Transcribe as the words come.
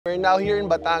We're now here in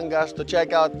Batangas to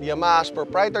check out Yamaha's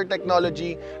proprietary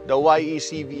technology, the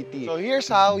Y-ECVT. So here's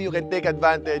how you can take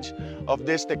advantage of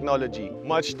this technology.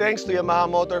 Much thanks to Yamaha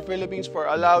Motor Philippines for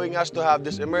allowing us to have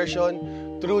this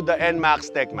immersion through the NMAX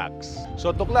TechMax.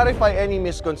 So to clarify any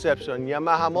misconception,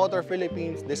 Yamaha Motor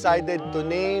Philippines decided to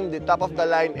name the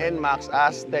top-of-the-line NMAX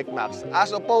as TechMax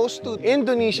as opposed to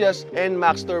Indonesia's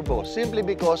NMAX Turbo simply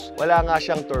because wala nga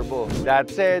siyang turbo. That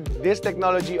said, this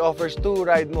technology offers two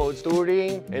ride modes,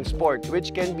 Touring and Sport,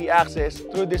 which can be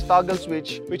accessed through this toggle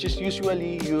switch, which is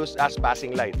usually used as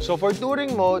passing light. So for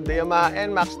Touring mode, the Yamaha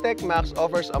NMAX TechMax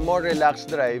offers a more relaxed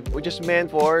drive, which is meant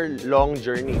for long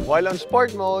journey. While on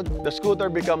Sport mode, the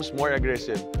scooter becomes more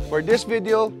aggressive. For this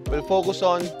video, we'll focus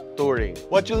on Touring.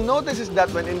 What you'll notice is that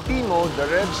when in T mode, the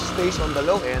revs stays on the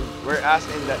low end, whereas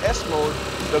in the S mode,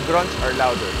 the grunts are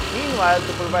louder. Meanwhile,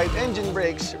 to provide engine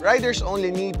brakes, riders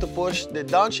only need to push the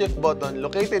downshift button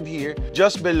located here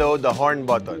just below the horn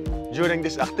button. During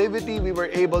this activity, we were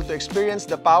able to experience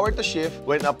the power to shift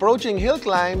when approaching hill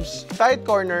climbs, tight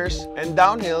corners, and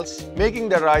downhills, making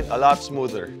the ride a lot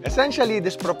smoother. Essentially,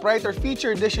 this proprietary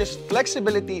feature dishes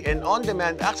flexibility and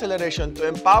on-demand acceleration to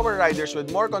empower riders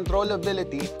with more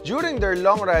controllability during their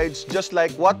long rides, just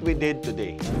like what we did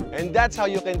today. And that's how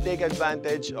you can take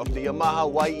advantage of the Yamaha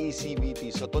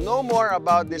Y-ECVT. So to know more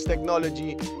about this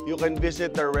technology, you can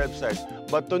visit their website.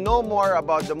 But to know more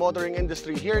about the motoring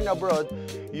industry here and abroad,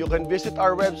 you can visit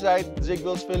our website,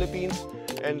 Zigwheels Philippines,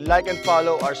 and like and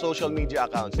follow our social media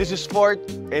accounts. This is Fort,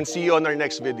 and see you on our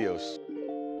next videos.